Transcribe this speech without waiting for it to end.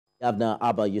Governor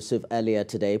Abba Yusuf earlier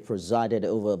today presided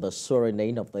over the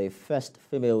swearing-in of the first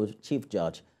female chief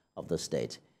judge of the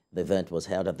state. The event was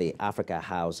held at the Africa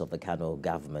House of the Kano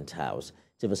Government House.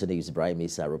 TVC News Ibrahim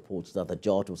Isah reports that the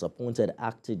judge was appointed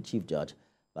acting chief judge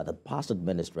by the past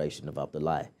administration of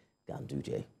Abdullahi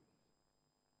Ganduje.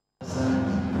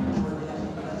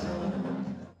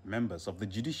 Members of the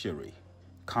judiciary,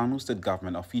 Kano State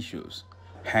Government officials,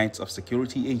 heads of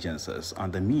security agencies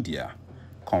and the media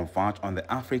converged on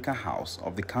the Africa House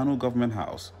of the Kano Government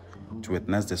House to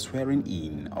witness the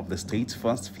swearing-in of the state's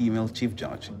first female chief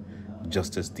judge,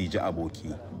 Justice Dije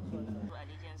Aboki.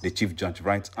 The chief judge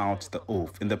writes out the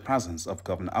oath in the presence of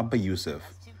Governor Abba Yusuf,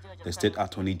 the State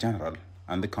Attorney General,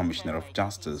 and the Commissioner of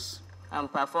Justice. I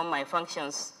perform my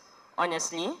functions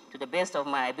honestly, to the best of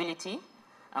my ability,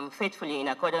 and faithfully in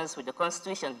accordance with the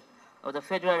Constitution of the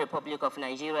Federal Republic of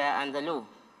Nigeria and the law.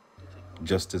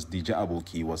 Justice Dije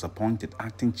Aboki was appointed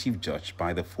acting chief judge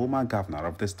by the former governor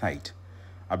of the state,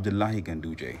 Abdullahi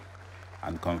Ganduje,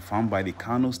 and confirmed by the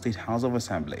Kano State House of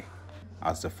Assembly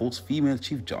as the fourth female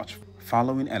chief judge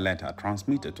following a letter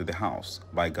transmitted to the House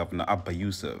by Governor Abba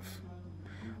Yusuf.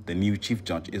 The new chief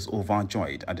judge is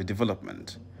overjoyed at the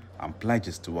development and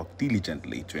pledges to work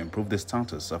diligently to improve the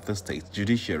status of the state's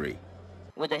judiciary.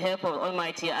 With the help of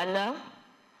Almighty Allah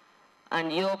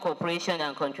and your cooperation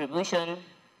and contribution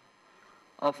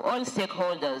of all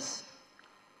stakeholders,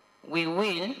 we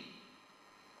will,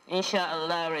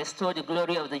 inshallah, restore the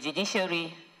glory of the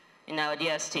judiciary in our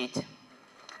dear state.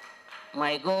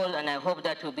 My goal, and I hope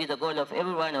that will be the goal of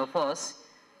every one of us,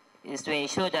 is to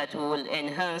ensure that we will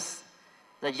enhance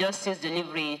the justice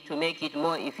delivery to make it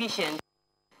more efficient,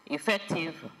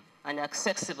 effective, and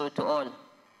accessible to all.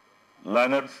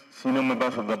 Learned senior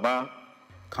members of the bar.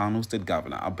 Kano State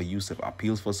Governor Abba Yusuf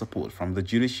appeals for support from the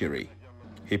judiciary.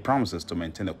 He promises to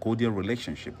maintain a cordial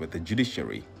relationship with the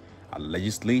judiciary and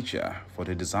legislature for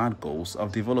the desired goals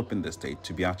of developing the state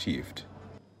to be achieved.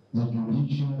 The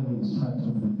judiciary is part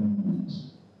of the government.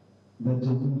 The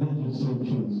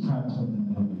legislature is part of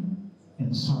the government,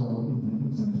 and so is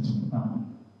the executive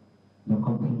arm. The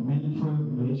complementary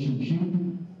relationship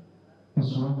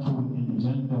is what will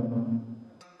engender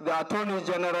The Attorney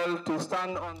General to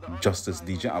stand on the... Justice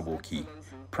Dije Aboki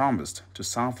promised to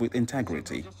serve with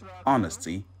integrity,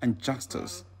 honesty, and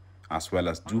justice, as well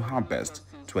as do her best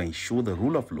to ensure the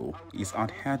rule of law is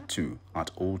adhered to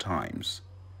at all times.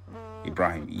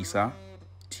 Ibrahim Isah,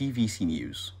 TVC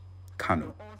News,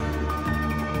 Kano.